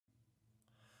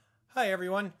Hi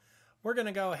everyone. We're going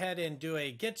to go ahead and do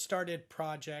a get started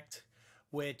project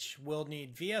which will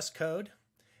need VS Code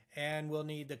and we'll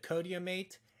need the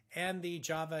Codiumate and the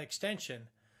Java extension.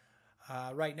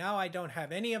 Right now I don't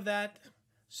have any of that,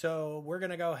 so we're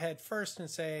going to go ahead first and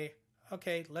say,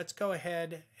 okay, let's go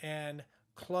ahead and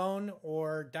clone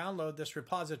or download this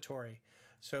repository.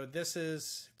 So this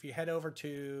is, if you head over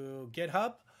to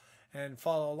GitHub and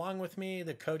follow along with me,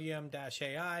 the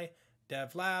Codium-AI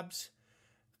Dev Labs.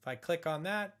 If I click on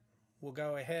that, we'll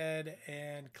go ahead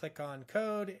and click on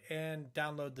code and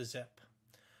download the zip.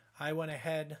 I went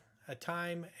ahead a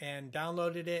time and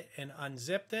downloaded it and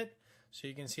unzipped it. So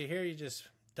you can see here, you just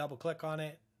double click on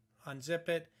it, unzip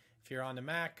it. If you're on the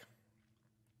Mac,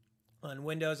 on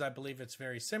Windows, I believe it's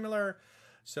very similar.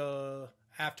 So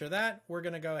after that, we're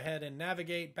going to go ahead and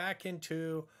navigate back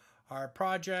into our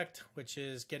project, which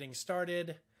is getting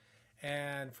started.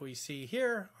 And if we see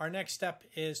here, our next step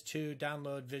is to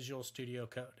download Visual Studio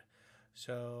Code.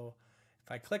 So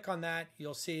if I click on that,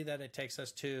 you'll see that it takes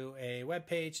us to a web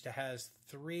page that has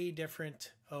 3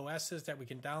 different OSs that we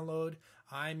can download.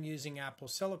 I'm using Apple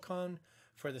Silicon.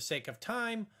 For the sake of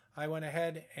time, I went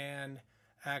ahead and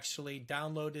actually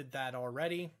downloaded that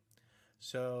already.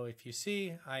 So if you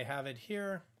see, I have it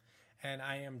here, and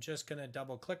I am just going to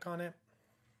double click on it,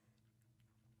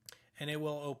 and it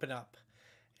will open up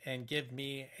and give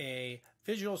me a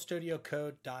Visual Studio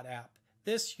Code.app.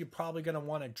 This you're probably going to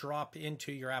want to drop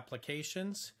into your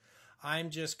applications. I'm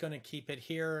just going to keep it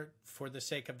here for the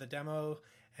sake of the demo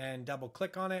and double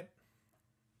click on it.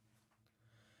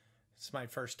 It's my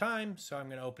first time, so I'm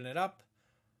going to open it up.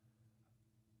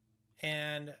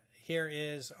 And here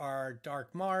is our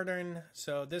dark modern.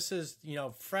 So this is,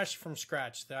 fresh from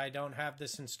scratch. That I don't have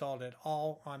this installed at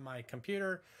all on my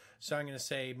computer. So I'm going to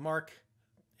say mark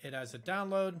it as a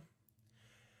download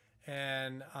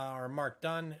and or mark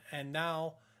done. And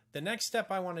now the next step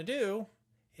I want to do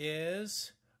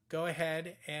is go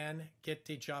ahead and get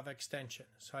the Java extension.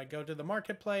 So I go to the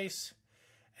marketplace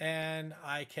and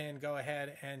I can go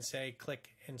ahead and say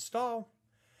click install.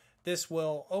 This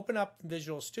will open up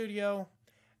Visual Studio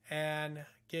and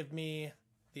give me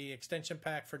the extension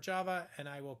pack for Java, and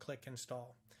I will click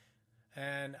install.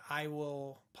 And I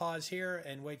will pause here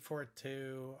and wait for it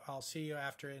to, I'll see you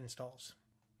after it installs.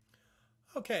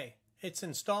 Okay, it's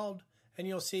installed, and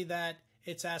you'll see that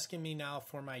it's asking me now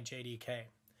for my JDK.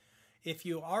 If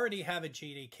you already have a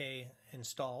JDK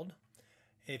installed,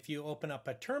 if you open up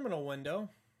a terminal window,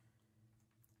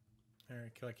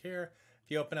 click here.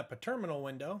 If you open up a terminal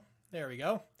window, there we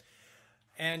go,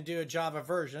 and do a Java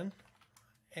version,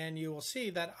 and you will see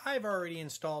that I've already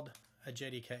installed a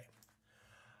JDK.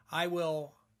 I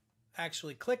will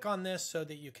actually click on this so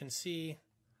that you can see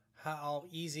how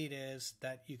easy it is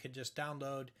that you could just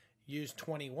download, use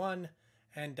 21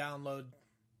 and download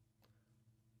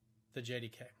the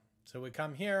JDK. So we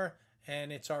come here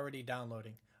and it's already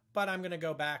downloading. But I'm going to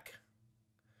go back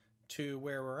to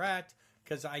where we're at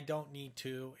because I don't need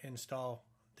to install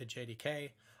the JDK.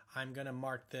 I'm going to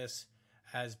mark this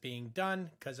as being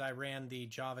done because I ran the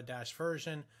Java dash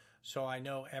version, so I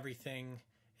know everything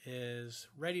is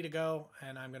ready to go,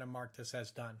 and I'm going to mark this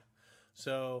as done.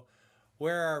 So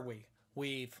where are we?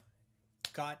 We've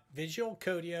got Visual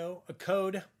Studio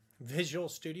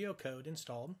Code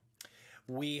installed.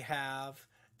 We have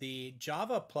the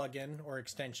Java plugin or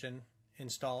extension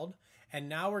installed, and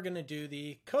now we're going to do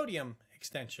the Codium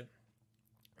extension.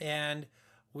 And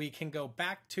we can go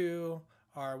back to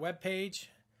our web page.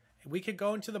 We could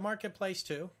go into the marketplace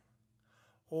too,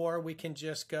 or we can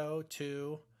just go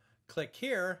to click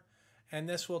here, and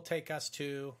this will take us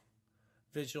to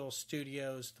Visual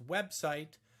Studio's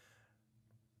website.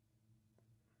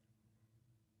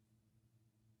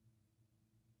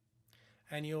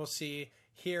 And you will see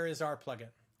here is our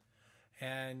plugin.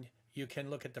 And you can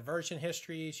look at the version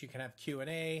histories, you can have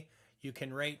Q&A, you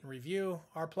can rate and review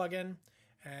our plugin.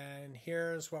 And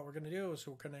here's what we're going to do is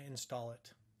we're going to install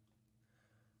it.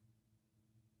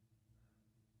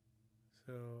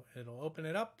 So it'll open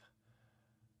it up.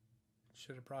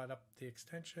 Should have brought up the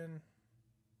extension.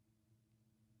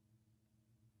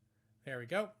 There we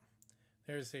go.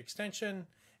 There's the extension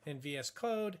in VS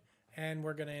Code, and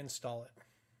we're going to install it.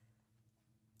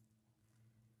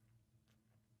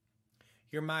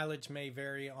 Your mileage may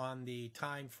vary on the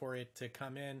time for it to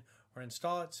come in or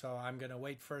install it, so I'm going to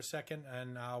wait for a second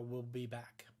and we'll be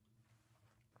back.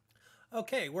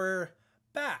 Okay, we're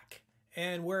back,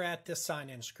 and we're at the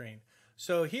sign-in screen.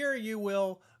 So here you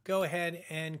will go ahead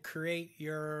and create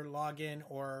your login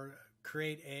or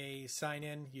create a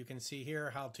sign-in. You can see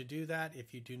here how to do that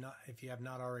if you have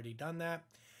not already done that.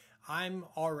 I'm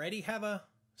already have a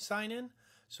sign-in,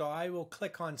 So I will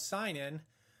click on sign in,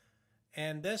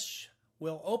 and this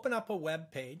will open up a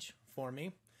web page for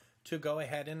me to go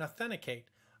ahead and authenticate.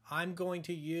 I'm going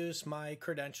to use my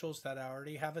credentials that I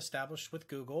already have established with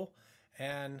Google,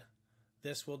 and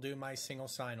this will do my single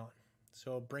sign-on.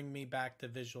 So bring me back to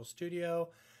Visual Studio,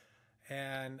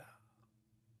 and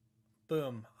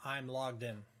boom, I'm logged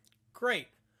in. Great.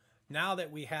 Now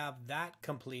that we have that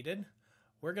completed,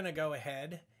 we're going to go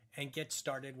ahead and get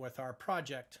started with our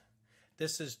project.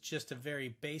 This is just a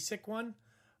very basic one,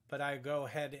 but I go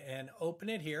ahead and open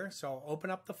it here. So I'll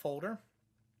open up the folder,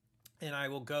 and I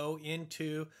will go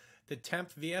into the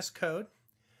temp VS Code,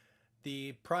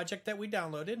 the project that we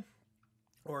downloaded,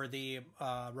 or the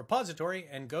repository,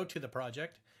 and go to the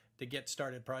project, the Get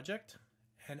Started project,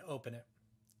 and open it.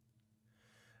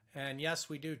 And yes,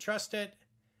 we do trust it,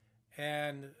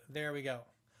 and there we go.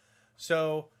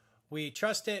 So we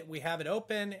trust it, we have it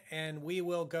open, and we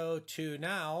will go to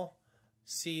now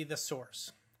see the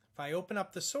source. If I open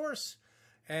up the source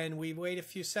and we wait a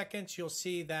few seconds, you'll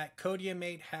see that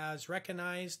Qodiamate has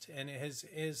recognized and it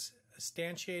is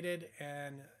instantiated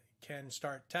and can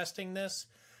start testing this.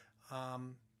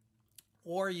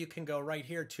 Or you can go right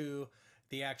here to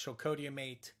the actual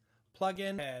Qodiamate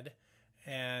plugin head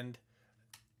and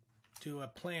do a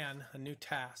plan, a new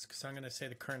task. So I'm going to say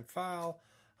the current file.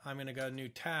 I'm going to go new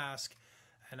task,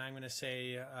 and I'm going to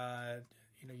say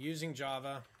using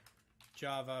Java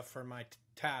for my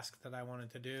task that I wanted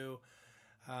to do,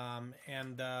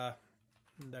 and the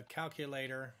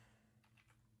calculator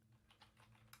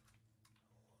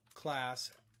class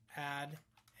add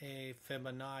a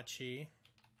Fibonacci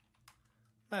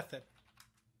method.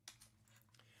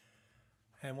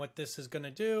 And what this is going to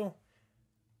do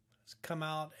is come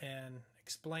out and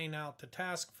explain out the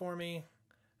task for me,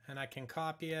 and I can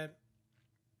copy it,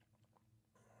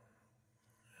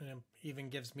 and it even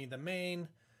gives me the main.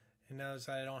 It knows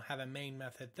I don't have a main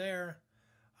method there.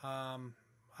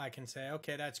 I can say,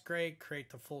 okay, that's great, create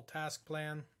the full task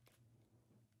plan.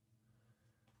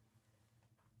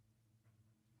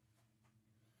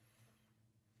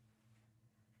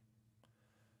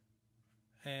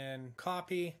 And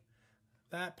copy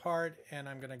that part, and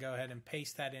I'm going to go ahead and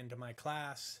paste that into my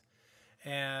class.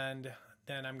 And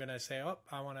then I'm going to say, oh,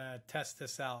 I want to test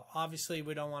this out. Obviously,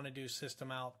 we don't want to do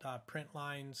system out print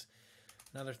lines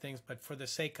and other things, but for the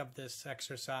sake of this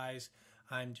exercise,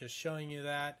 I'm just showing you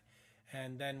that.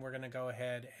 And then we're going to go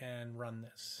ahead and run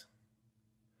this.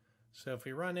 So if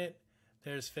we run it,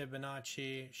 there's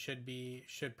Fibonacci,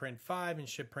 should print 5 and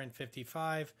should print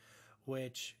 55,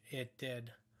 which it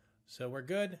did. So we're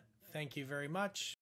good. Thank you very much.